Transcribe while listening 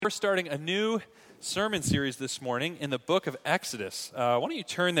We're starting a new sermon series this morning in the book of Exodus. Why don't you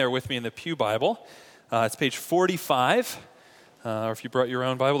turn there with me in the Pew Bible? It's page 45, or if you brought your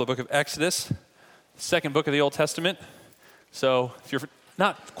own Bible, the book of Exodus, the second book of the Old Testament. So if you're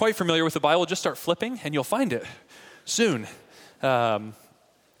not quite familiar with the Bible, just start flipping and you'll find it soon. We're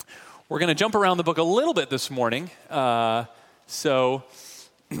going to jump around the book a little bit this morning, so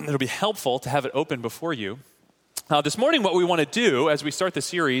it'll be helpful to have it open before you. This morning, what we want to do as we start the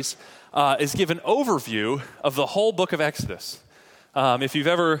series is give an overview of the whole book of Exodus. If you've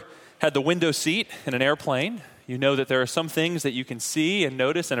ever had the window seat in an airplane, you know that there are some things that you can see and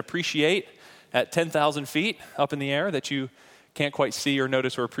notice and appreciate at 10,000 feet up in the air that you can't quite see or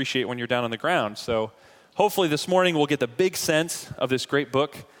notice or appreciate when you're down on the ground. So hopefully this morning we'll get the big sense of this great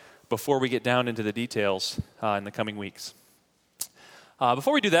book before we get down into the details in the coming weeks.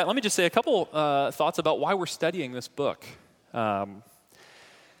 Before we do that, let me just say a couple thoughts about why we're studying this book.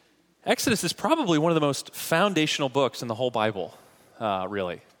 Exodus is probably one of the most foundational books in the whole Bible,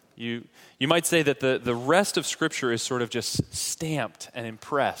 really. You might say that the rest of Scripture is sort of just stamped and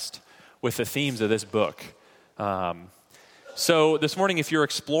impressed with the themes of this book. So this morning, if you're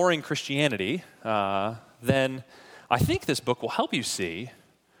exploring Christianity, then I think this book will help you see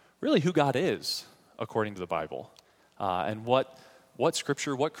really who God is according to the Bible, and what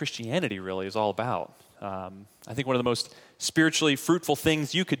Scripture, what Christianity really is all about. I think one of the most spiritually fruitful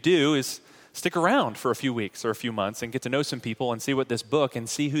things you could do is stick around for a few weeks or a few months and get to know some people and see what this book and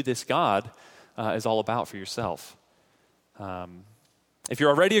see who this God is all about for yourself. If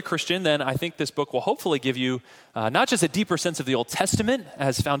you're already a Christian, then I think this book will hopefully give you not just a deeper sense of the Old Testament,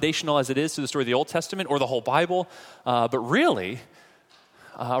 as foundational as it is to the story of the Old Testament or the whole Bible, but really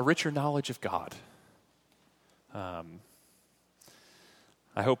a richer knowledge of God.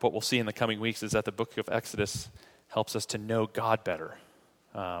 I hope what we'll see in the coming weeks is that the book of Exodus helps us to know God better.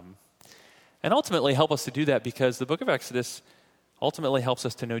 And ultimately help us to do that because the book of Exodus ultimately helps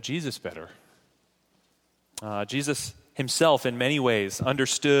us to know Jesus better. Jesus himself in many ways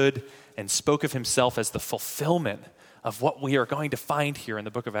understood and spoke of himself as the fulfillment of what we are going to find here in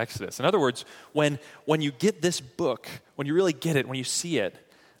the book of Exodus. In other words, when you get this book, when you really get it, when you see it,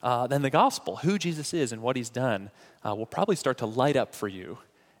 then the gospel, who Jesus is and what he's done, will probably start to light up for you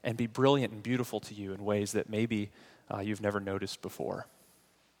and be brilliant and beautiful to you in ways that maybe you've never noticed before.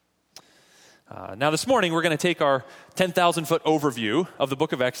 Now this morning, we're going to take our 10,000-foot overview of the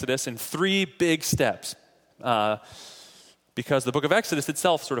book of Exodus in three big steps, because the book of Exodus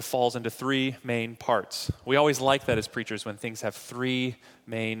itself sort of falls into three main parts. We always like that as preachers when things have three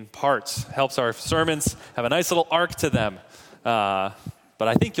main parts. It helps our sermons have a nice little arc to them. But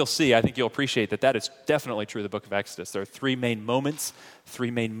I think you'll appreciate that is definitely true of the book of Exodus. There are three main moments,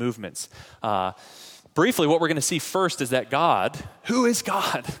 three main movements. Briefly, what we're going to see first is that God, who is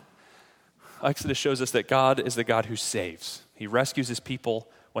God? Exodus shows us that God is the God who saves. He rescues his people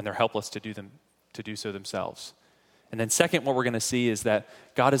when they're helpless to do so themselves. And then second, what we're going to see is that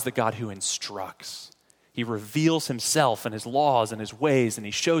God is the God who instructs. He reveals himself and his laws and his ways, and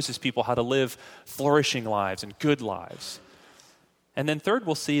he shows his people how to live flourishing lives and good lives. And then third,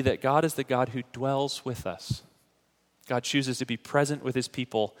 we'll see that God is the God who dwells with us. God chooses to be present with his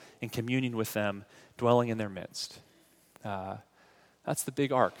people in communion with them, dwelling in their midst. That's the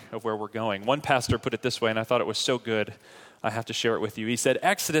big arc of where we're going. One pastor put it this way, and I thought it was so good, I have to share it with you. He said,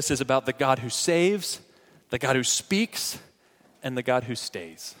 Exodus is about the God who saves, the God who speaks, and the God who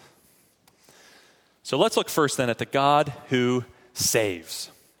stays. So let's look first then at the God who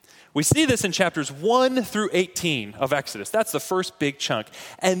saves. We see this in chapters 1 through 18 of Exodus. That's the first big chunk.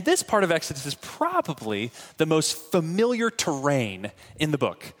 And this part of Exodus is probably the most familiar terrain in the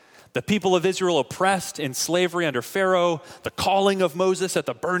book. The people of Israel oppressed in slavery under Pharaoh, the calling of Moses at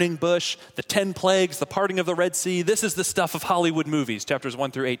the burning bush, the 10 plagues, the parting of the Red Sea. This is the stuff of Hollywood movies, chapters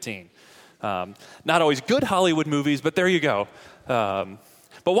 1 through 18. Not always good Hollywood movies, but there you go. But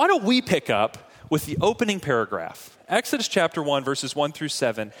why don't we pick up with the opening paragraph, Exodus chapter 1, verses 1 through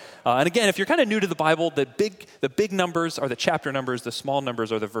 7. And again, if you're kind of new to the Bible, the big numbers are the chapter numbers, the small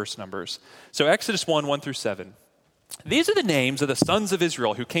numbers are the verse numbers. So Exodus 1, 1 through 7. These are the names of the sons of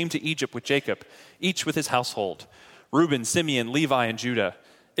Israel who came to Egypt with Jacob, each with his household. Reuben, Simeon, Levi, and Judah.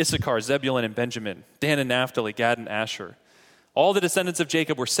 Issachar, Zebulun, and Benjamin. Dan and Naphtali, Gad and Asher. All the descendants of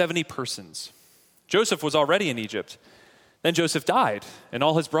Jacob were 70 persons. Joseph was already in Egypt. Then Joseph died, and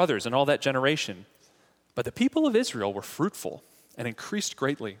all his brothers, and all that generation. But the people of Israel were fruitful and increased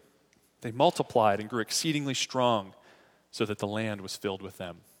greatly. They multiplied and grew exceedingly strong, so that the land was filled with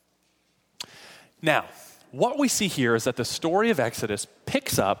them. Now, what we see here is that the story of Exodus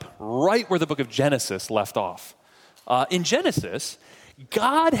picks up right where the book of Genesis left off. In Genesis,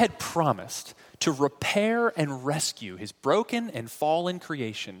 God had promised to repair and rescue his broken and fallen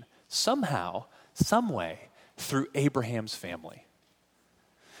creation somehow, some way, through Abraham's family.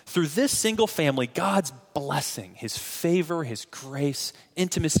 Through this single family, God's blessing, his favor, his grace,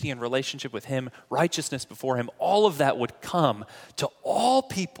 intimacy and relationship with him, righteousness before him, all of that would come to all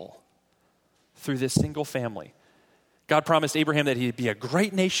people through this single family. God promised Abraham that he'd be a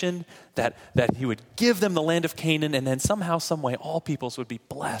great nation, that he would give them the land of Canaan, and then somehow, some way, all peoples would be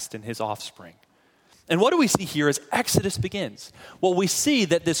blessed in his offspring. And what do we see here as Exodus begins? Well, we see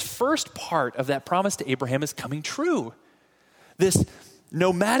that this first part of that promise to Abraham is coming true. This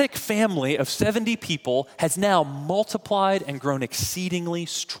nomadic family of 70 people has now multiplied and grown exceedingly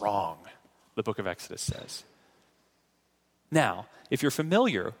strong, the book of Exodus says. Now, if you're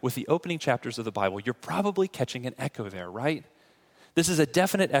familiar with the opening chapters of the Bible, you're probably catching an echo there, right? This is a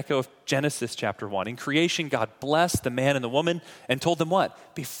definite echo of Genesis chapter 1. In creation, God blessed the man and the woman and told them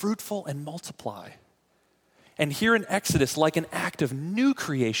what? Be fruitful and multiply. And here in Exodus, like an act of new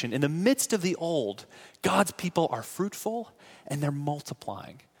creation, in the midst of the old, God's people are fruitful and they're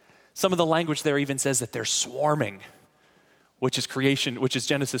multiplying. Some of the language there even says that they're swarming, which is creation, which is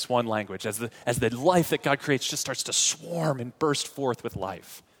Genesis 1 language, as the life that God creates just starts to swarm and burst forth with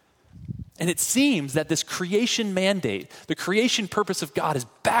life. And it seems that this creation mandate, the creation purpose of God, is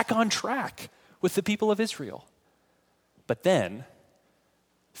back on track with the people of Israel. But then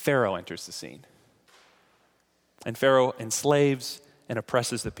Pharaoh enters the scene. And Pharaoh enslaves and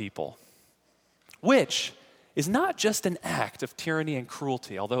oppresses the people, which is not just an act of tyranny and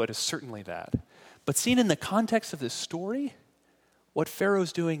cruelty, although it is certainly that. But seen in the context of this story, what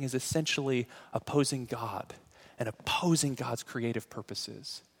Pharaoh's doing is essentially opposing God and opposing God's creative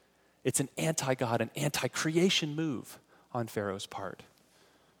purposes. It's an anti-God, an anti-creation move on Pharaoh's part.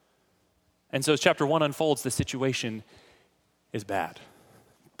 And so as chapter 1 unfolds, the situation is bad,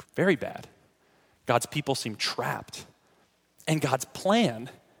 very bad. God's people seem trapped, and God's plan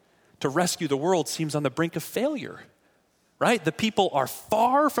to rescue the world seems on the brink of failure, right? The people are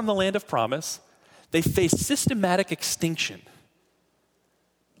far from the land of promise. They face systematic extinction.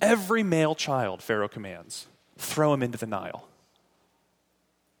 Every male child, Pharaoh commands, throw him into the Nile.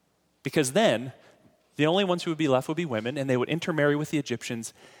 Because then, the only ones who would be left would be women, and they would intermarry with the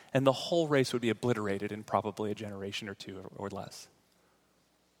Egyptians, and the whole race would be obliterated in probably a generation or two or less.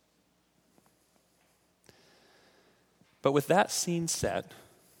 But with that scene set,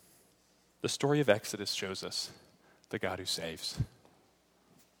 the story of Exodus shows us the God who saves.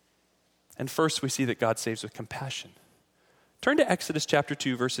 And first, we see that God saves with compassion. Turn to Exodus chapter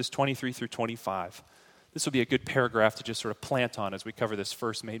 2, verses 23 through 25. This will be a good paragraph to just sort of plant on as we cover this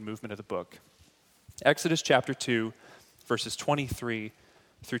first main movement of the book. Exodus chapter 2, verses 23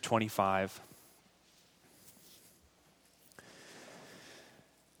 through 25.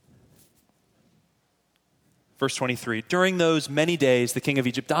 Verse 23, during those many days, the king of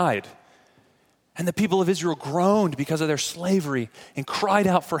Egypt died, and the people of Israel groaned because of their slavery and cried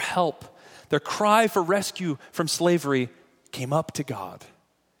out for help. Their cry for rescue from slavery came up to God,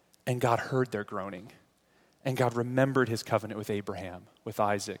 and God heard their groaning. And God remembered his covenant with Abraham, with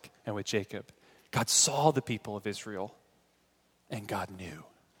Isaac, and with Jacob. God saw the people of Israel, and God knew.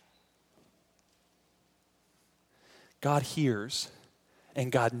 God hears,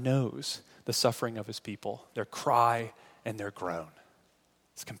 and God knows the suffering of his people, their cry and their groan.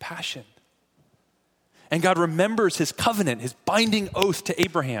 It's compassion. And God remembers his covenant, his binding oath to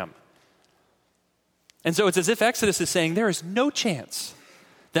Abraham. And so it's as if Exodus is saying there is no chance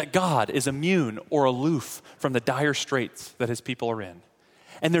that God is immune or aloof from the dire straits that his people are in.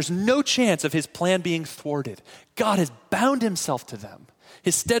 And there's no chance of his plan being thwarted. God has bound himself to them.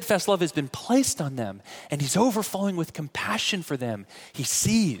 His steadfast love has been placed on them, and he's overflowing with compassion for them. He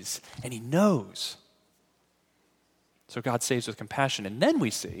sees and he knows. So God saves with compassion. And then we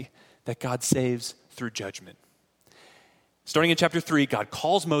see that God saves through judgment. Starting in chapter 3, God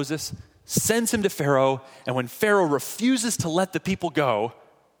calls Moses, sends him to Pharaoh, and when Pharaoh refuses to let the people go,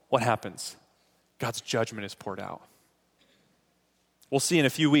 what happens? God's judgment is poured out. We'll see in a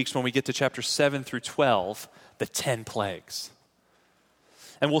few weeks when we get to chapter 7 through 12, the 10 plagues.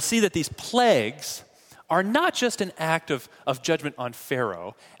 And we'll see that these plagues are not just an act of judgment on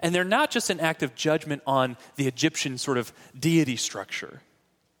Pharaoh, and they're not just an act of judgment on the Egyptian sort of deity structure,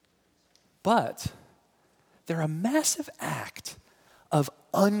 but they're a massive act of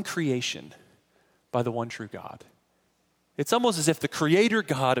uncreation by the one true God. It's almost as if the creator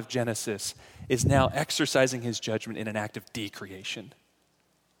God of Genesis is now exercising his judgment in an act of decreation.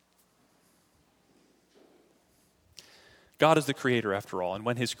 God is the creator after all, and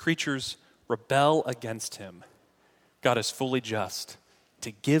when his creatures rebel against him, God is fully just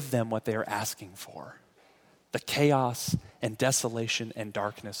to give them what they are asking for: the chaos and desolation and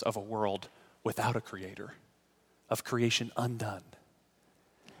darkness of a world without a creator, of creation undone.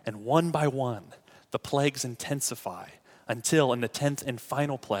 And one by one, the plagues intensify until, in the 10th and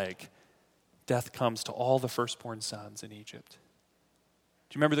final plague, death comes to all the firstborn sons in Egypt.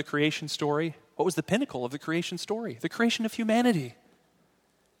 Do you remember the creation story? What was the pinnacle of the creation story? The creation of humanity.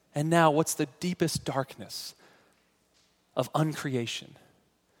 And now, what's the deepest darkness of uncreation?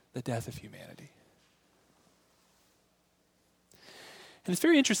 The death of humanity. And it's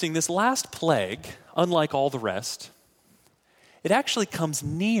very interesting, this last plague, unlike all the rest, it actually comes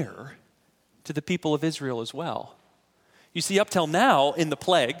near to the people of Israel as well. You see, up till now, in the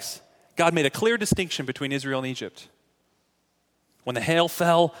plagues, God made a clear distinction between Israel and Egypt. When the hail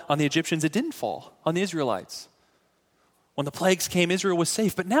fell on the Egyptians, it didn't fall on the Israelites. When the plagues came, Israel was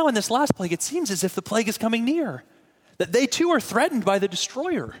safe. But now in this last plague, it seems as if the plague is coming near, that they too are threatened by the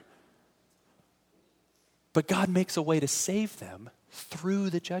destroyer. But God makes a way to save them through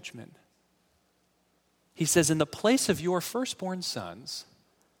the judgment. He says, in the place of your firstborn sons,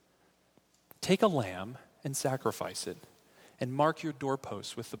 take a lamb and sacrifice it, and mark your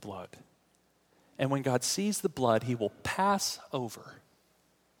doorposts with the blood. And when God sees the blood, he will pass over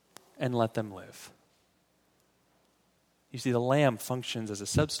and let them live. You see, the lamb functions as a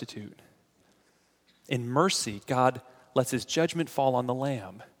substitute. In mercy, God lets his judgment fall on the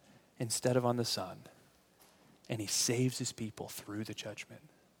lamb instead of on the son. And he saves his people through the judgment.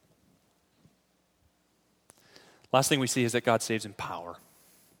 Last thing we see is that God saves in power.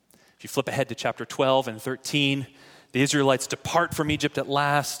 If you flip ahead to chapter 12 and 13, the Israelites depart from Egypt at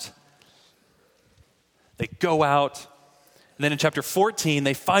last. They go out. And then in chapter 14,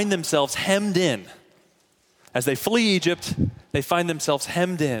 they find themselves hemmed in. As they flee Egypt, they find themselves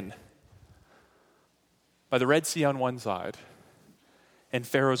hemmed in by the Red Sea on one side and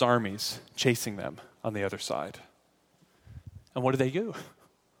Pharaoh's armies chasing them on the other side. And what do?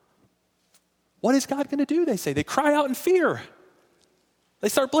 What is God going to do, they say? They cry out in fear. They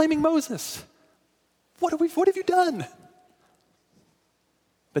start blaming Moses. What have you done?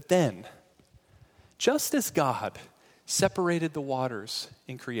 But then, just as God separated the waters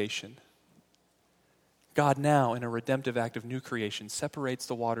in creation, God now, in a redemptive act of new creation, separates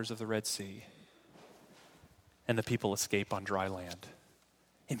the waters of the Red Sea, and the people escape on dry land.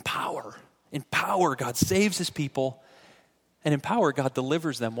 In power, God saves his people, and in power, God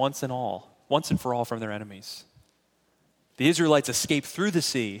delivers them once and for all from their enemies. The Israelites escape through the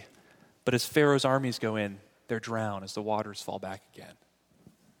sea, but as Pharaoh's armies go in, they're drowned as the waters fall back again.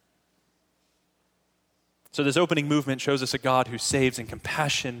 So this opening movement shows us a God who saves in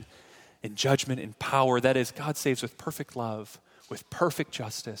compassion, in judgment, in power. That is, God saves with perfect love, with perfect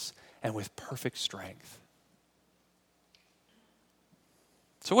justice, and with perfect strength.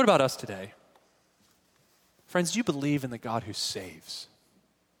 So what about us today? Friends, do you believe in the God who saves?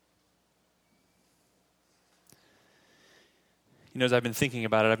 You know, as I've been thinking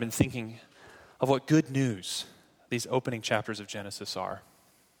about it, I've been thinking of what good news these opening chapters of Genesis are.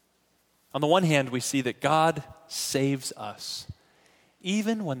 On the one hand, we see that God saves us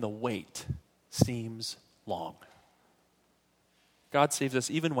even when the wait seems long. God saves us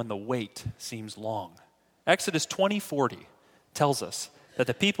even when the wait seems long. Exodus 20:40 tells us that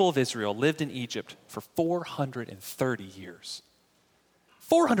the people of Israel lived in Egypt for 430 years.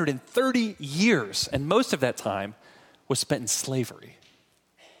 430 years, and most of that time was spent in slavery.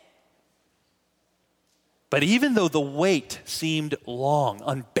 But even though the wait seemed long,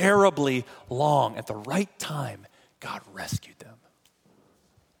 unbearably long, at the right time, God rescued them.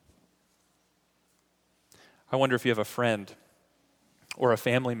 I wonder if you have a friend or a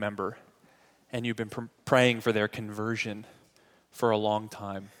family member and you've been praying for their conversion for a long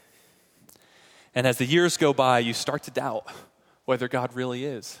time. And as the years go by, you start to doubt whether God really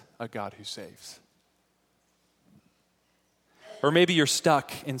is a God who saves. Or maybe you're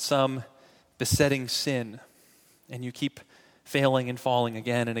stuck in some besetting sin and you keep failing and falling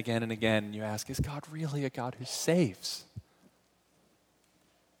again and again and again. And you ask, is God really a God who saves?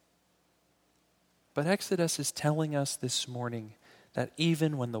 But Exodus is telling us this morning that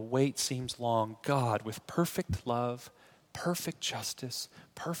even when the wait seems long, God, with perfect love, perfect justice,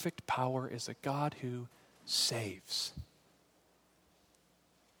 perfect power, is a God who saves.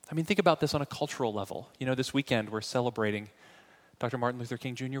 I mean, think about this on a cultural level. You know, this weekend we're celebrating Dr. Martin Luther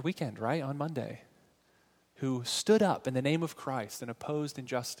King Jr. weekend, right, on Monday, who stood up in the name of Christ and opposed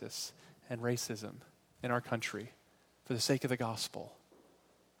injustice and racism in our country for the sake of the gospel.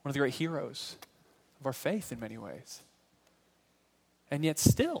 One of the great heroes of our faith in many ways. And yet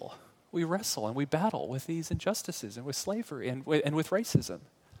still, we wrestle and we battle with these injustices and with slavery and with racism.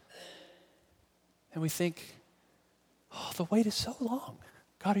 And we think, oh, the wait is so long.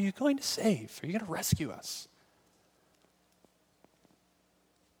 God, are you going to save? Are you going to rescue us?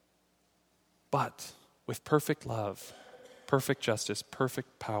 But with perfect love, perfect justice,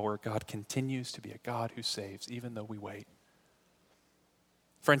 perfect power, God continues to be a God who saves even though we wait.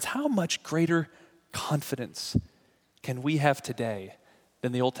 Friends, how much greater confidence can we have today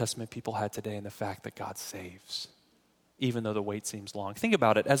than the Old Testament people had today in the fact that God saves, even though the wait seems long? Think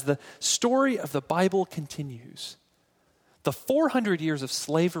about it. As the story of the Bible continues, the 400 years of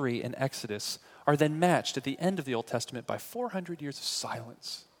slavery in Exodus are then matched at the end of the Old Testament by 400 years of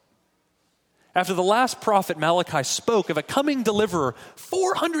silence. After the last prophet Malachi spoke of a coming deliverer,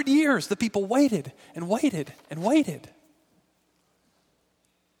 400 years the people waited and waited and waited.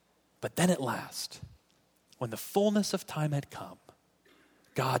 But then at last, when the fullness of time had come,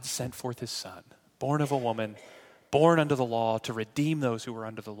 God sent forth his Son, born of a woman, born under the law, to redeem those who were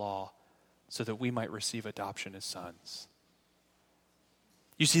under the law, so that we might receive adoption as sons.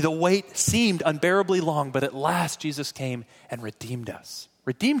 You see, the wait seemed unbearably long, but at last Jesus came and redeemed us.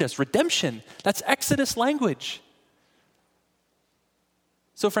 Redeemed us, redemption. That's Exodus language.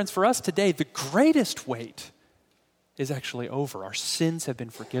 So friends, for us today, the greatest wait is actually over. Our sins have been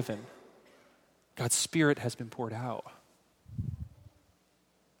forgiven. God's Spirit has been poured out.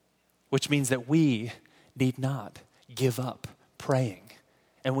 Which means that we need not give up praying.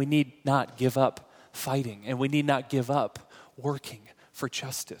 And we need not give up fighting. And we need not give up working for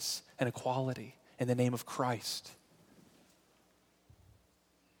justice and equality in the name of Christ.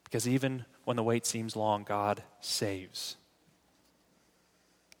 Because even when the wait seems long, God saves.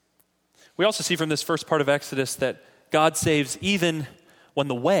 We also see from this first part of Exodus that God saves even when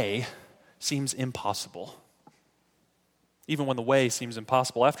the way seems impossible. Even when the way seems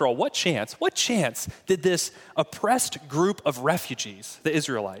impossible. After all, what chance did this oppressed group of refugees, the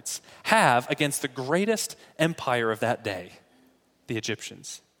Israelites, have against the greatest empire of that day, the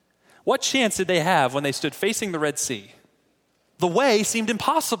Egyptians? What chance did they have when they stood facing the Red Sea? The way seemed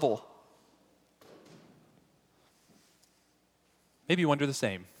impossible. Maybe you wonder the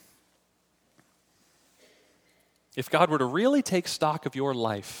same. If God were to really take stock of your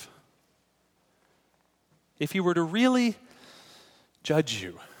life, if he were to really judge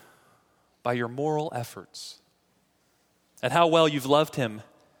you by your moral efforts and how well you've loved him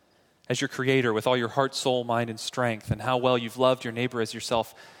as your creator with all your heart, soul, mind, and strength, and how well you've loved your neighbor as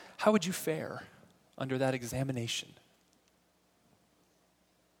yourself, how would you fare under that examination?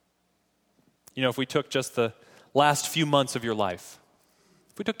 You know, if we took just the last few months of your life,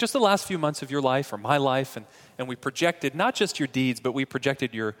 if we took just the last few months of your life or my life and we projected not just your deeds, but we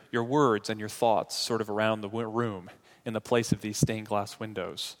projected your words and your thoughts sort of around the room in the place of these stained glass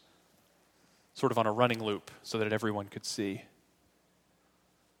windows, sort of on a running loop so that everyone could see.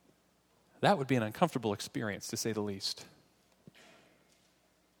 That would be an uncomfortable experience, to say the least.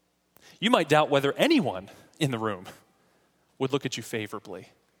 You might doubt whether anyone in the room would look at you favorably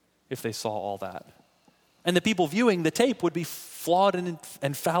if they saw all that. And the people viewing the tape would be flawed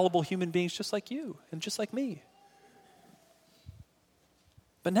and fallible human beings just like you and just like me.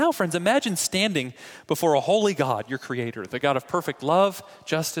 But now, friends, imagine standing before a holy God, your creator, the God of perfect love,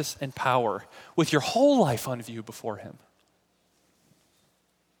 justice, and power, with your whole life on view before him.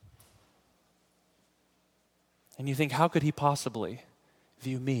 And you think, how could he possibly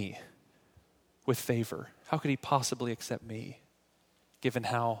view me with favor? How could he possibly accept me, given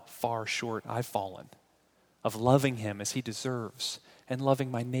how far short I've fallen of loving him as he deserves and loving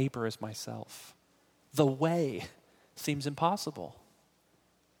my neighbor as myself? The way seems impossible.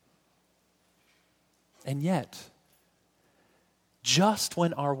 And yet, just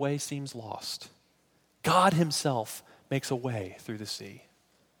when our way seems lost, God himself makes a way through the sea.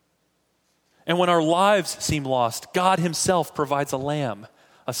 And when our lives seem lost, God himself provides a lamb,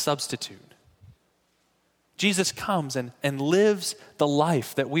 a substitute. Jesus comes and lives the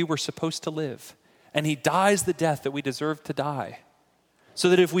life that we were supposed to live. And he dies the death that we deserve to die. So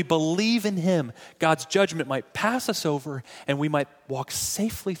that if we believe in him, God's judgment might pass us over and we might walk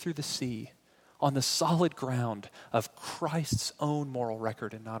safely through the sea on the solid ground of Christ's own moral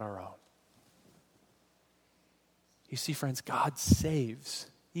record and not our own. You see, friends, God saves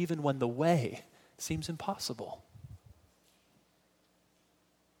even when the way seems impossible.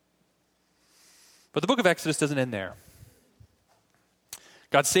 But the book of Exodus doesn't end there.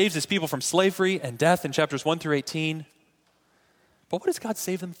 God saves his people from slavery and death in chapters 1 through 18. But what does God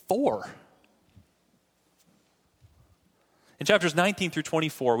save them for? In chapters 19 through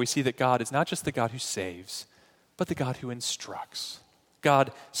 24, we see that God is not just the God who saves, but the God who instructs.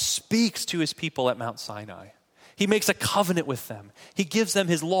 God speaks to his people at Mount Sinai. He makes a covenant with them. He gives them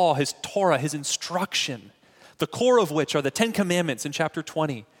his law, his Torah, his instruction, the core of which are the 10 Commandments in chapter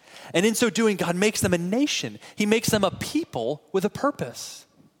 20. And in so doing, God makes them a nation. He makes them a people with a purpose.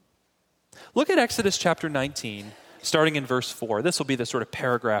 Look at Exodus chapter 19, starting in verse 4. This will be the sort of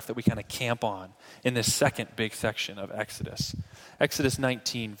paragraph that we kind of camp on in this second big section of Exodus. Exodus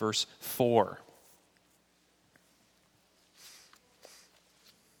 19, verse 4.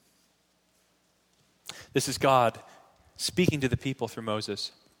 This is God speaking to the people through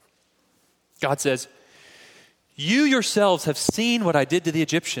Moses. God says, "You yourselves have seen what I did to the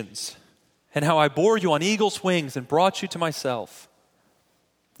Egyptians, and how I bore you on eagle's wings and brought you to myself.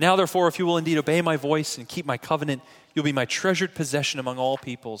 Now, therefore, if you will indeed obey my voice and keep my covenant, you'll be my treasured possession among all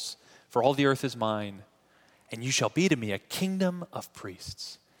peoples, for all the earth is mine. And you shall be to me a kingdom of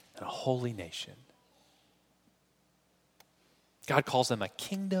priests and a holy nation." God calls them a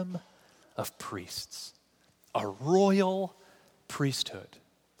kingdom of priests, a royal priesthood,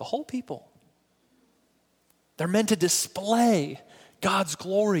 the whole people. They're meant to display God's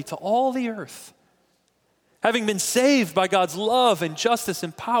glory to all the earth. Having been saved by God's love and justice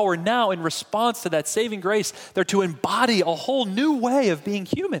and power, now in response to that saving grace, they're to embody a whole new way of being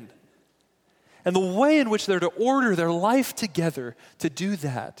human. And the way in which they're to order their life together to do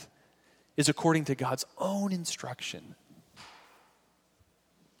that is according to God's own instruction.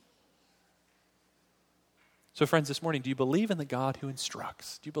 So friends, this morning, do you believe in the God who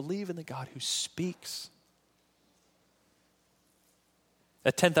instructs? Do you believe in the God who speaks?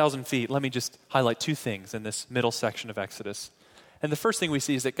 At 10,000 feet, let me just highlight two things in this middle section of Exodus. And the first thing we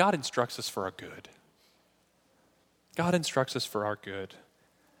see is that God instructs us for our good. God instructs us for our good.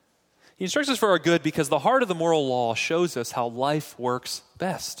 He instructs us for our good because the heart of the moral law shows us how life works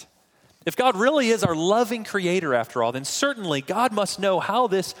best. If God really is our loving creator, after all, then certainly God must know how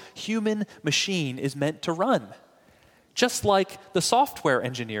this human machine is meant to run. Just like the software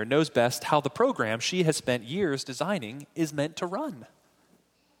engineer knows best how the program she has spent years designing is meant to run.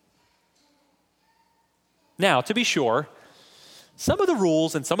 Now, to be sure, some of the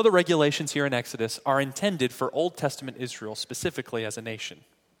rules and some of the regulations here in Exodus are intended for Old Testament Israel specifically as a nation.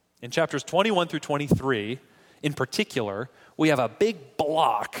 In chapters 21 through 23, in particular, we have a big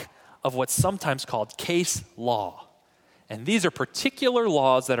block of what's sometimes called case law. And these are particular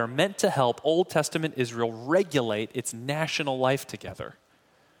laws that are meant to help Old Testament Israel regulate its national life together.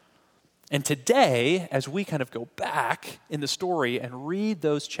 And today, as we kind of go back in the story and read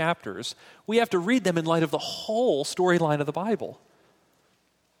those chapters, we have to read them in light of the whole storyline of the Bible.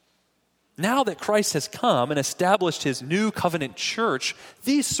 Now that Christ has come and established his new covenant church,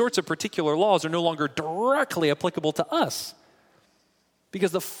 these sorts of particular laws are no longer directly applicable to us.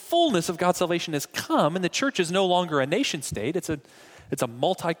 Because the fullness of God's salvation has come, and the church is no longer a nation state. It's a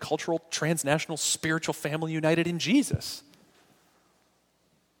multicultural, transnational, spiritual family united in Jesus.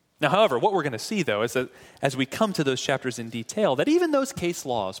 Now, however, what we're going to see, though, is that as we come to those chapters in detail, that even those case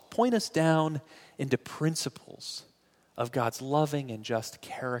laws point us down into principles of God's loving and just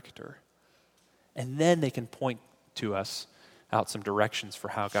character. And then they can point to us out some directions for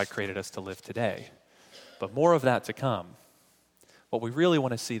how God created us to live today. But more of that to come. What we really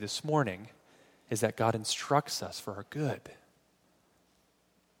want to see this morning is that God instructs us for our good.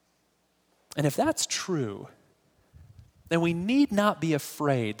 And if that's true, then we need not be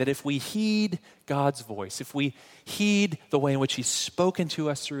afraid that if we heed God's voice, if we heed the way in which he's spoken to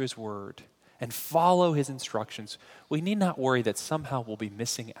us through his word and follow his instructions, we need not worry that somehow we'll be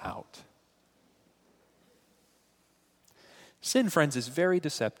missing out. Sin, friends, is very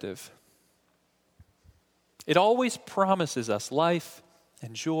deceptive. It always promises us life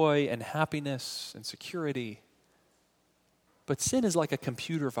and joy and happiness and security. But sin is like a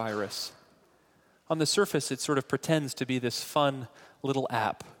computer virus. On the surface, it sort of pretends to be this fun little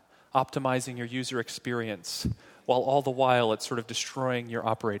app, optimizing your user experience, while all the while it's sort of destroying your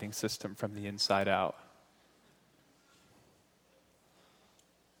operating system from the inside out.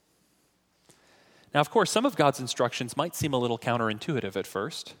 Now, of course, some of God's instructions might seem a little counterintuitive at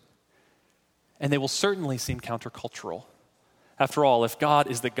first, and they will certainly seem countercultural. After all, if God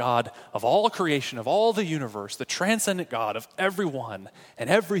is the God of all creation, of all the universe, the transcendent God of everyone and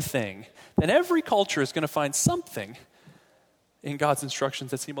everything, then every culture is going to find something in God's instructions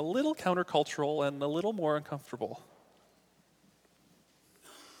that seem a little countercultural and a little more uncomfortable.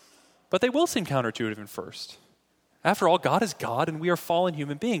 But they will seem counterintuitive at first. After all, God is God and we are fallen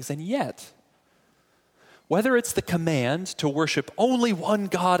human beings. And yet, whether it's the command to worship only one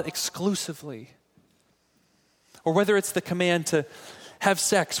God exclusively, or whether it's the command to have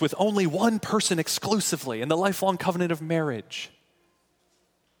sex with only one person exclusively in the lifelong covenant of marriage,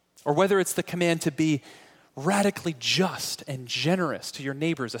 or whether it's the command to be radically just and generous to your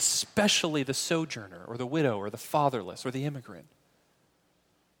neighbors, especially the sojourner or the widow or the fatherless or the immigrant.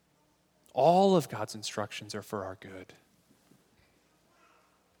 All of God's instructions are for our good.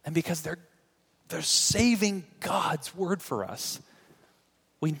 And because they're saving God's word for us,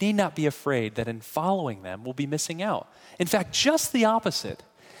 we need not be afraid that in following them, we'll be missing out. In fact, just the opposite.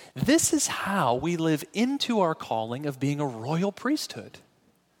 This is how we live into our calling of being a royal priesthood,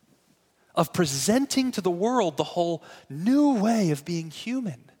 of presenting to the world the whole new way of being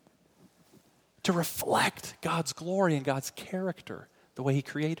human, to reflect God's glory and God's character the way he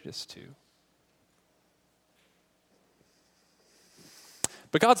created us to.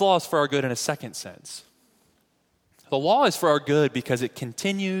 But God's law is for our good in a second sense. The law is for our good because it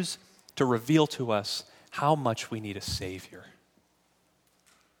continues to reveal to us how much we need a Savior.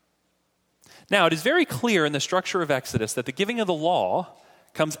 Now, it is very clear in the structure of Exodus that the giving of the law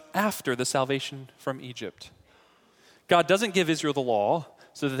comes after the salvation from Egypt. God doesn't give Israel the law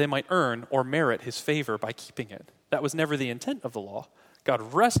so that they might earn or merit his favor by keeping it. That was never the intent of the law.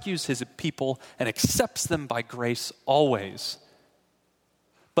 God rescues his people and accepts them by grace always.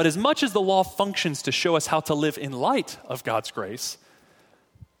 But as much as the law functions to show us how to live in light of God's grace,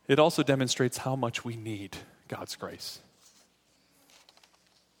 it also demonstrates how much we need God's grace.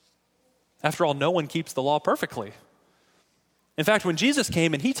 After all, no one keeps the law perfectly. In fact, when Jesus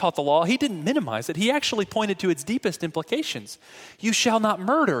came and he taught the law, he didn't minimize it. He actually pointed to its deepest implications. You shall not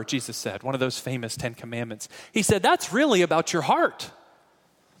murder, Jesus said, one of those famous 10 commandments. He said, that's really about your heart.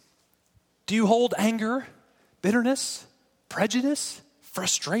 Do you hold anger, bitterness, prejudice,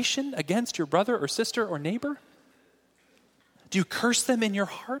 frustration against your brother or sister or neighbor? Do you curse them in your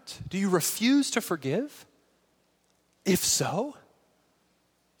heart? Do you refuse to forgive? If so,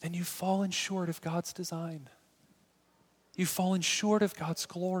 then you've fallen short of God's design. You've fallen short of God's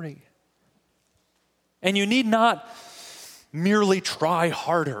glory. And you need not merely try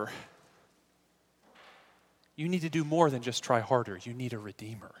harder. You need to do more than just try harder. You need a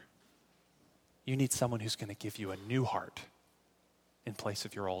Redeemer. You need someone who's going to give you a new heart in place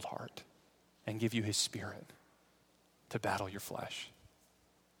of your old heart and give you his Spirit to battle your flesh,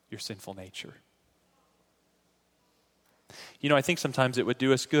 your sinful nature. You know, I think sometimes it would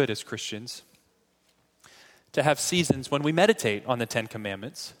do us good as Christians to have seasons when we meditate on the 10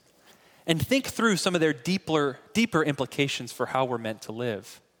 Commandments and think through some of their deeper implications for how we're meant to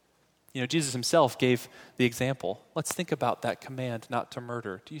live. You know, Jesus himself gave the example. Let's think about that command not to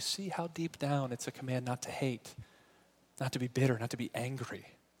murder. Do you see how deep down it's a command not to hate? Not to be bitter, not to be angry.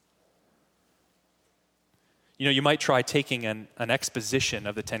 You know, you might try taking an exposition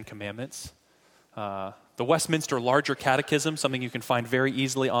of the 10 Commandments. The Westminster Larger Catechism, something you can find very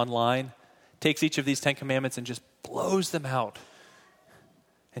easily online, takes each of these 10 Commandments and just blows them out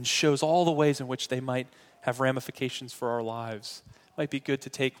and shows all the ways in which they might have ramifications for our lives. It might be good to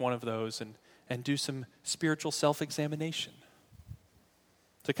take one of those and do some spiritual self-examination,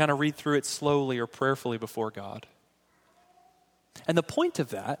 to kind of read through it slowly or prayerfully before God. And the point of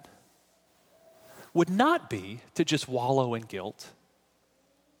that would not be to just wallow in guilt,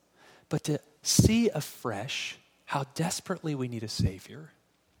 but to see afresh how desperately we need a Savior,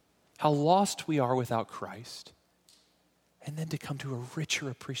 how lost we are without Christ, and then to come to a richer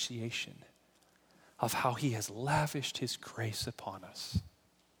appreciation of how he has lavished his grace upon us.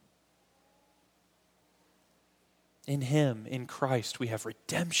 In him, in Christ, we have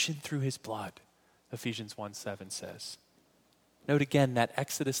redemption through his blood, Ephesians 1:7 says. Note again that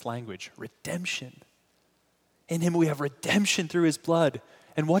Exodus language, redemption. In him we have redemption through his blood.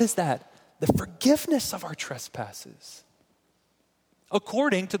 And what is that? The forgiveness of our trespasses,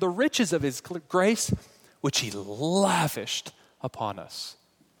 according to the riches of his grace, which he lavished upon us.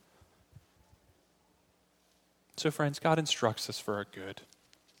 So friends, God instructs us for our good.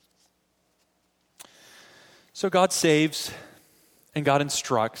 So God saves and God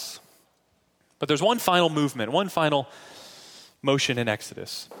instructs. But there's one final movement, one final motion in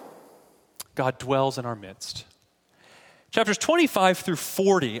Exodus. God dwells in our midst. Chapters 25 through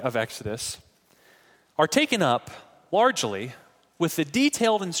 40 of Exodus are taken up largely with the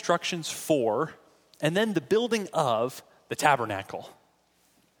detailed instructions for and then the building of the tabernacle.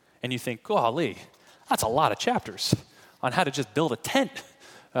 And you think, golly, that's a lot of chapters on how to just build a tent.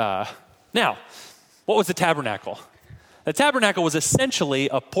 Now, what was the tabernacle? The tabernacle was essentially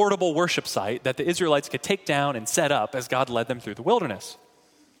a portable worship site that the Israelites could take down and set up as God led them through the wilderness.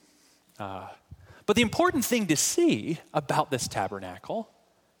 But the important thing to see about this tabernacle,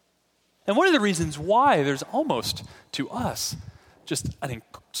 and one of the reasons why there's almost, to us, just an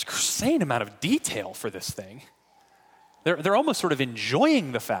insane amount of detail for this thing, They're almost sort of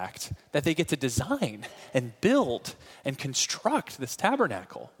enjoying the fact that they get to design and build and construct this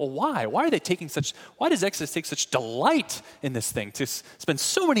tabernacle. Well, why? Why does Exodus take such delight in this thing, to spend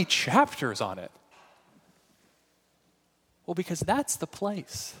so many chapters on it? Well, because that's the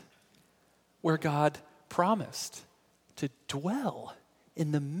place where God promised to dwell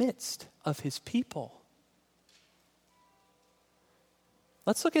in the midst of his people.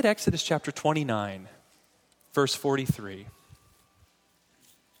 Let's look at Exodus chapter 29. Verse 43.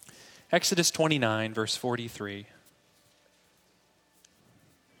 Exodus 29, verse 43.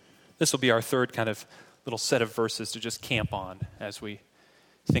 This will be our third kind of little set of verses to just camp on as we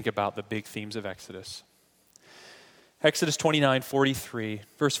think about the big themes of Exodus. Exodus 29, 43.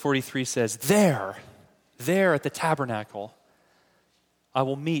 Verse 43 says, There at the tabernacle, I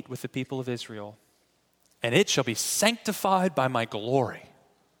will meet with the people of Israel, and it shall be sanctified by my glory.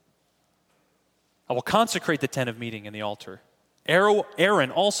 I will consecrate the tent of meeting and the altar.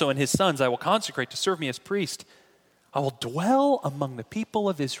 Aaron also and his sons I will consecrate to serve me as priest. I will dwell among the people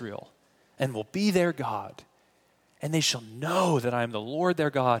of Israel and will be their God. And they shall know that I am the Lord their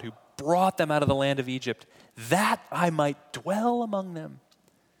God who brought them out of the land of Egypt, that I might dwell among them.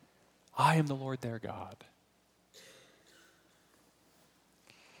 I am the Lord their God.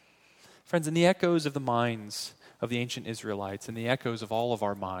 Friends, in the echoes of the minds of the ancient Israelites and the echoes of all of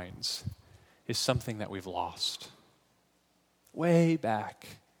our minds is something that we've lost. Way back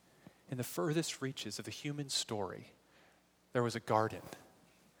in the furthest reaches of the human story, there was a garden.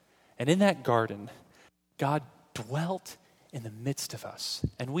 And in that garden, God dwelt in the midst of us.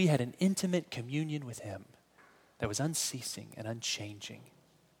 And we had an intimate communion with him that was unceasing and unchanging.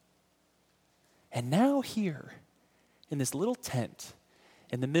 And now here, in this little tent,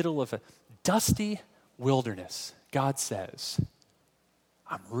 in the middle of a dusty wilderness, God says,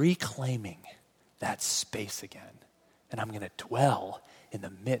 I'm reclaiming that space again, and I'm going to dwell in the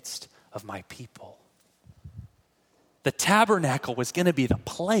midst of my people. The tabernacle was going to be the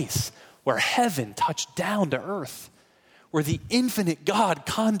place where heaven touched down to earth, where the infinite God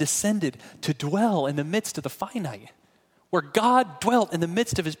condescended to dwell in the midst of the finite, where God dwelt in the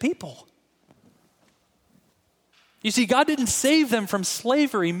midst of his people. You see, God didn't save them from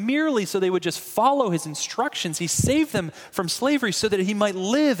slavery merely so they would just follow his instructions. He saved them from slavery so that he might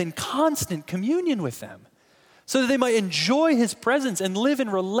live in constant communion with them, so that they might enjoy his presence and live in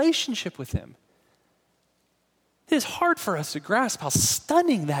relationship with him. It is hard for us to grasp how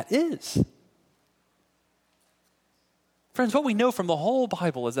stunning that is. Friends, what we know from the whole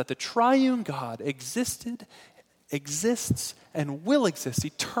Bible is that the triune God existed, exists, and will exist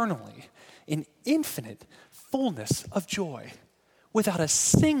eternally in infinite fullness of joy, without a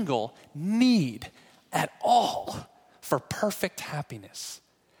single need at all for perfect happiness.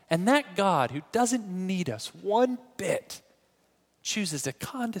 And that God, who doesn't need us one bit, chooses to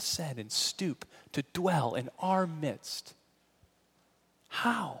condescend and stoop to dwell in our midst.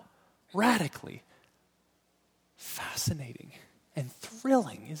 How radically fascinating and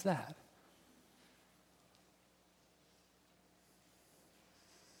thrilling is that?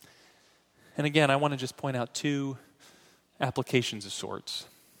 And again, I want to just point out two applications of sorts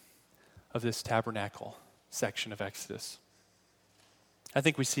of this tabernacle section of Exodus. I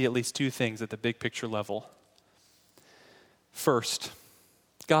think we see at least two things at the big picture level. First,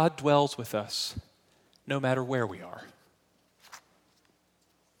 God dwells with us no matter where we are.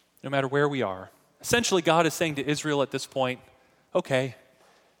 No matter where we are. Essentially, God is saying to Israel at this point, okay,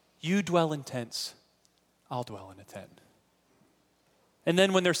 you dwell in tents, I'll dwell in a tent. And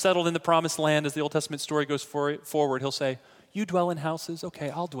then when they're settled in the promised land, as the Old Testament story goes forward, he'll say, you dwell in houses? Okay,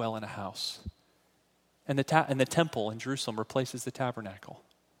 I'll dwell in a house. And the temple in Jerusalem replaces the tabernacle.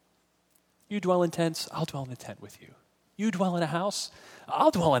 You dwell in tents? I'll dwell in a tent with you. You dwell in a house? I'll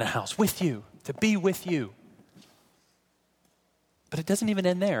dwell in a house with you, to be with you. But it doesn't even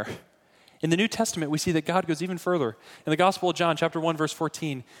end there. In the New Testament, we see that God goes even further. In the Gospel of John, chapter 1, verse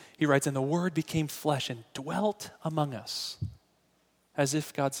 14, he writes, and the Word became flesh and dwelt among us. As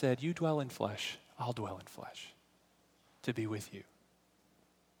if God said, you dwell in flesh, I'll dwell in flesh, to be with you.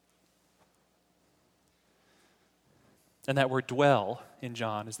 And that word dwell in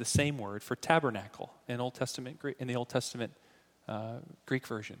John is the same word for tabernacle in the Old Testament Greek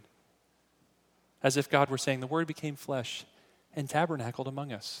version. As if God were saying, the Word became flesh and tabernacled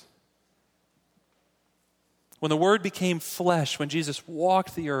among us. When the Word became flesh, when Jesus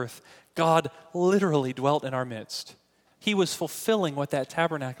walked the earth, God literally dwelt in our midst. He was fulfilling what that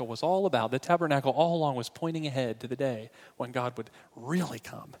tabernacle was all about. The tabernacle all along was pointing ahead to the day when God would really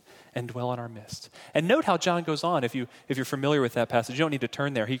come and dwell in our midst. And note how John goes on, if you're familiar with that passage. You don't need to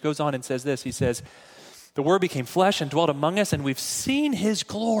turn there. He goes on and says this. He says, The Word became flesh and dwelt among us, and we've seen his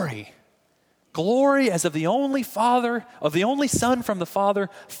glory. Glory as of the only Son from the Father,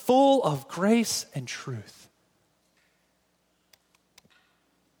 full of grace and truth.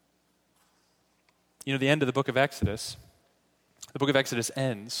 You know, the end of the book of Exodus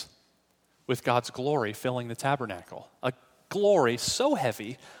ends with God's glory filling the tabernacle. A glory so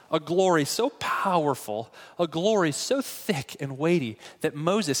heavy, a glory so powerful, a glory so thick and weighty that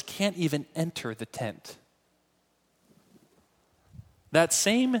Moses can't even enter the tent. That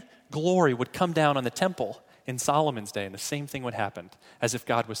same glory would come down on the temple in Solomon's day, and the same thing would happen, as if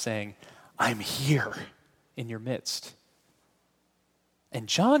God was saying, I'm here in your midst. And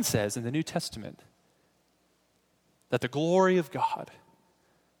John says in the New Testament that the glory of God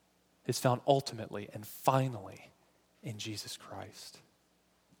is found ultimately and finally in Jesus Christ.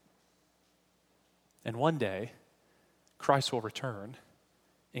 And one day, Christ will return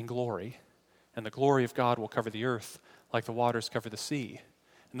in glory, and the glory of God will cover the earth like the waters cover the sea.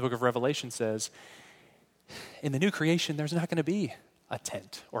 And the book of Revelation says, in the new creation, there's not going to be a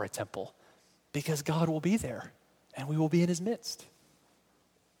tent or a temple because God will be there and we will be in his midst.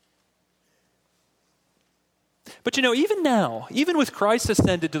 But you know, even now, even with Christ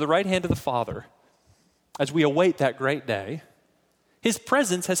ascended to the right hand of the Father, as we await that great day, his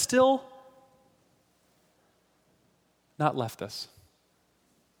presence has still not left us.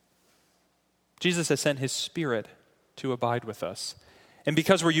 Jesus has sent his Spirit to abide with us. And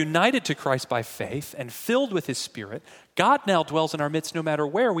because we're united to Christ by faith and filled with his Spirit, God now dwells in our midst no matter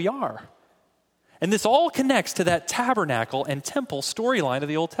where we are. And this all connects to that tabernacle and temple storyline of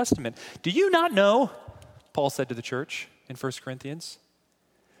the Old Testament. Do you not know, Paul said to the church in 1 Corinthians,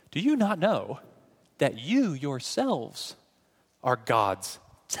 do you not know that you yourselves are God's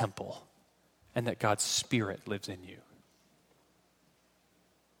temple and that God's Spirit lives in you?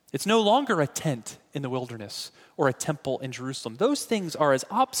 It's no longer a tent in the wilderness or a temple in Jerusalem. Those things are as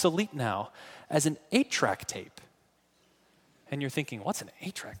obsolete now as an 8-track tape. And you're thinking, what's an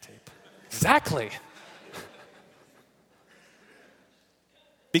 8-track tape? Exactly.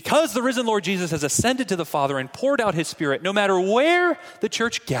 Because the risen Lord Jesus has ascended to the Father and poured out his Spirit, no matter where the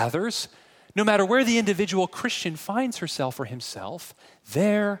church gathers, no matter where the individual Christian finds herself or himself,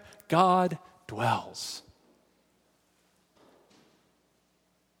 there God dwells.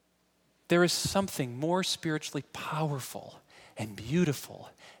 There is something more spiritually powerful and beautiful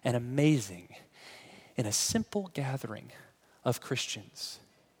and amazing in a simple gathering of Christians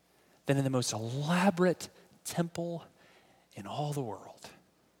than in the most elaborate temple in all the world.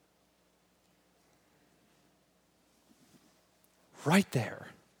 Right there,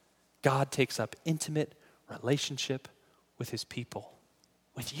 God takes up intimate relationship with his people,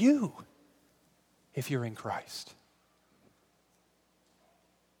 with you, if you're in Christ.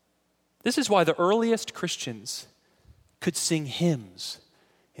 This is why the earliest Christians could sing hymns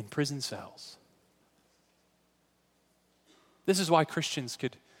in prison cells. This is why Christians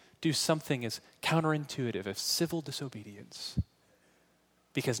could do something as counterintuitive as civil disobedience.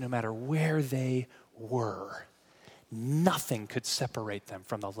 Because no matter where they were, nothing could separate them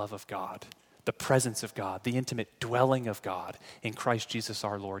from the love of God, the presence of God, the intimate dwelling of God in Christ Jesus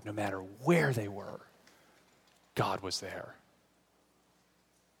our Lord. No matter where they were, God was there.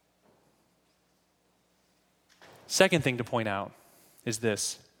 Second thing to point out is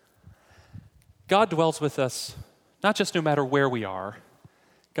this. God dwells with us, not just no matter where we are,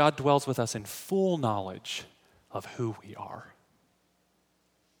 God dwells with us in full knowledge of who we are.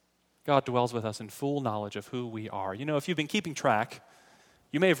 God dwells with us in full knowledge of who we are. You know, if you've been keeping track,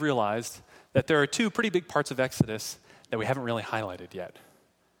 you may have realized that there are two pretty big parts of Exodus that we haven't really highlighted yet.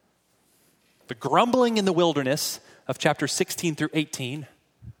 The grumbling in the wilderness of chapters 16 through 18,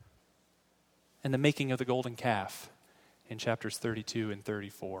 and the making of the golden calf in chapters 32 and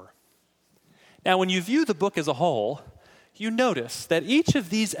 34. Now, when you view the book as a whole, you notice that each of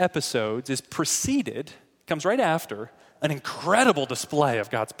these episodes is preceded, comes right after, an incredible display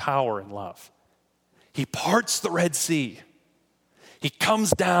of God's power and love. He parts the Red Sea. He comes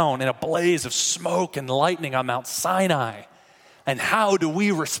down in a blaze of smoke and lightning on Mount Sinai. And how do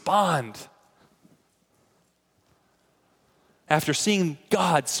we respond? After seeing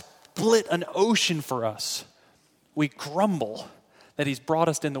God split an ocean for us, we grumble that he's brought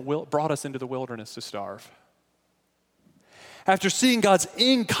us into the wilderness to starve. After seeing God's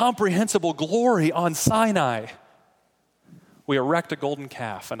incomprehensible glory on Sinai, we erect a golden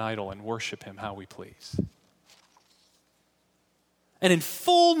calf, an idol, and worship him how we please. And in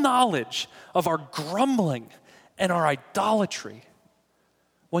full knowledge of our grumbling and our idolatry,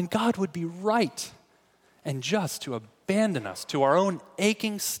 when God would be right and just to abandon us to our own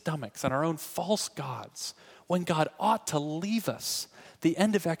aching stomachs and our own false gods when God ought to leave us? The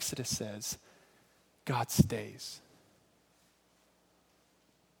end of Exodus says, God stays.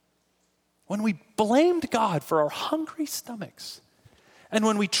 When we blamed God for our hungry stomachs, and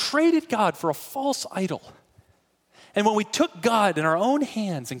when we traded God for a false idol, and when we took God in our own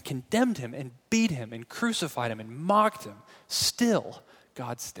hands and condemned him and beat him and crucified him and mocked him, still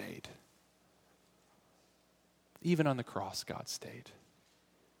God stayed. Even on the cross, God stayed.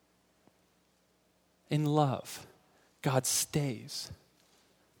 In love, God stays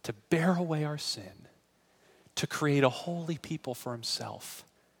to bear away our sin, to create a holy people for himself,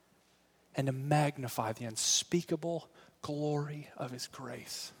 and to magnify the unspeakable glory of his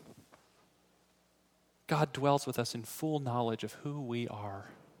grace. God dwells with us in full knowledge of who we are.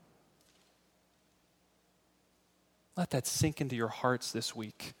 Let that sink into your hearts this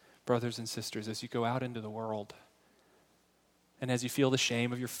week, brothers and sisters, as you go out into the world. And as you feel the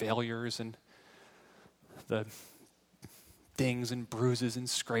shame of your failures and the dings and bruises and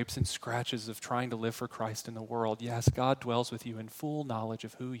scrapes and scratches of trying to live for Christ in the world, yes, God dwells with you in full knowledge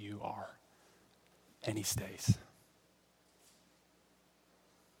of who you are. And he stays.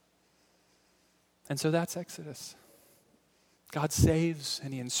 And so that's Exodus. God saves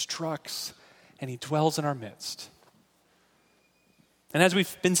and he instructs and he dwells in our midst. And as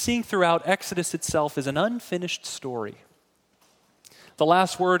we've been seeing throughout, Exodus itself is an unfinished story. The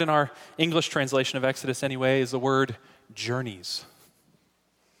last word in our English translation of Exodus anyway is the word journeys,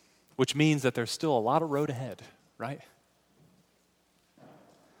 which means that there's still a lot of road ahead, right?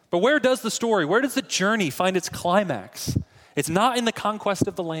 But where does the journey find its climax? It's not in the conquest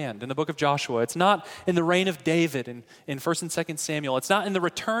of the land in the book of Joshua. It's not in the reign of David in 1st and 2nd Samuel. It's not in the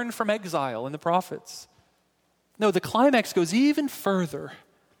return from exile in the prophets. No, the climax goes even further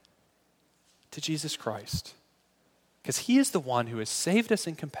to Jesus Christ, because he is the one who has saved us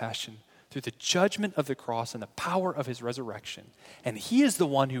in compassion through the judgment of the cross and the power of his resurrection. And he is the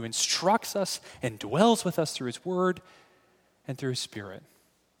one who instructs us and dwells with us through his word and through his spirit.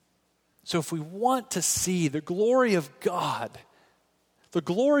 So if we want to see the glory of God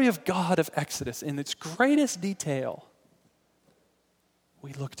of Exodus in its greatest detail,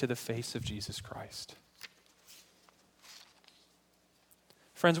 we look to the face of Jesus Christ.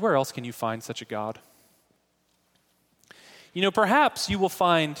 Friends, where else can you find such a God? You know, perhaps you will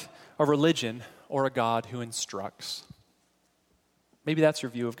find a religion or a God who instructs. Maybe that's your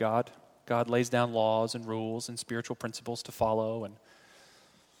view of God. God lays down laws and rules and spiritual principles to follow.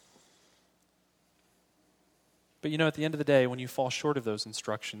 But you know, at the end of the day, when you fall short of those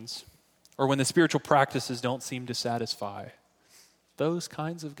instructions, or when the spiritual practices don't seem to satisfy, those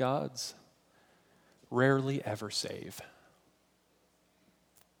kinds of gods rarely ever save.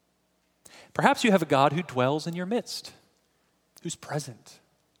 Perhaps you have a God who dwells in your midst, who's present,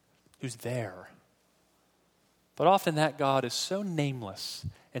 who's there. But often that God is so nameless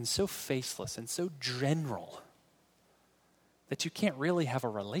and so faceless and so general that you can't really have a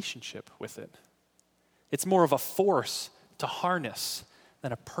relationship with it. It's more of a force to harness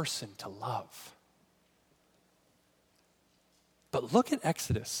than a person to love. But look at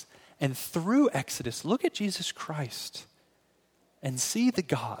Exodus, and through Exodus, look at Jesus Christ and see the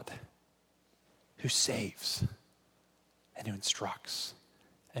God who saves and who instructs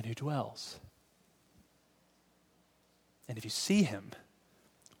and who dwells. And if you see him,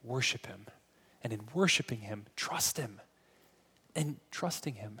 worship him. And in worshiping him, trust him. And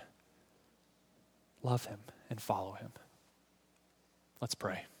trusting him, love him and follow him. Let's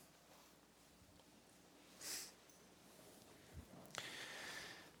pray.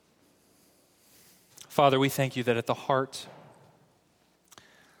 Father, we thank you that at the heart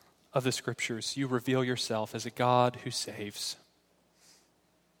of the scriptures, you reveal yourself as a God who saves.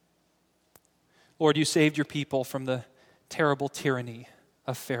 Lord, you saved your people from the terrible tyranny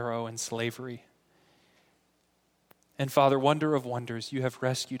of Pharaoh and slavery. And Father, wonder of wonders, you have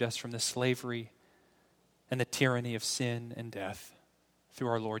rescued us from the slavery and the tyranny of sin and death through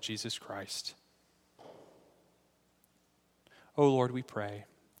our Lord Jesus Christ. Oh Lord, we pray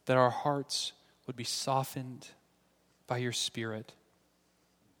that our hearts would be softened by your Spirit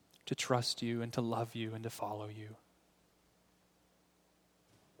to trust you and to love you and to follow you.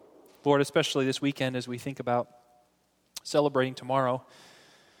 Lord, especially this weekend as we think about celebrating tomorrow,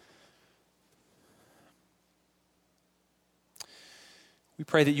 we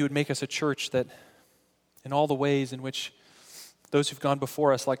pray that you would make us a church that in all the ways in which those who've gone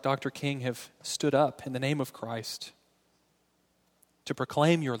before us, like Dr. King, have stood up in the name of Christ to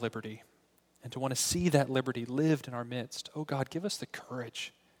proclaim your liberty and to want to see that liberty lived in our midst. Oh God, give us the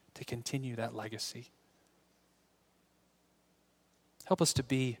courage to continue that legacy. Help us to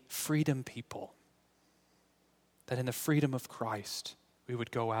be freedom people, that in the freedom of Christ, we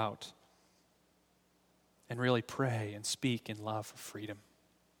would go out and really pray and speak in love of freedom.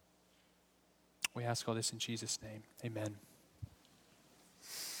 We ask all this in Jesus' name. Amen.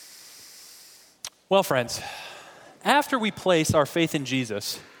 Well, friends, after we place our faith in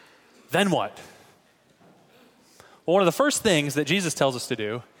Jesus, then what? Well, one of the first things that Jesus tells us to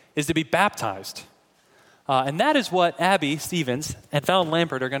do is to be baptized. And that is what Abby Stevens and Fallon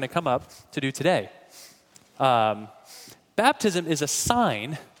Lampert are going to come up to do today. Baptism is a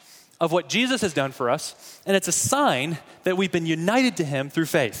sign of what Jesus has done for us, and it's a sign that we've been united to him through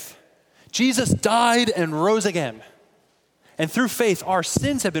faith. Jesus died and rose again. And through faith, our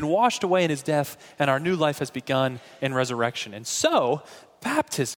sins have been washed away in his death, and our new life has begun in resurrection. And so, baptism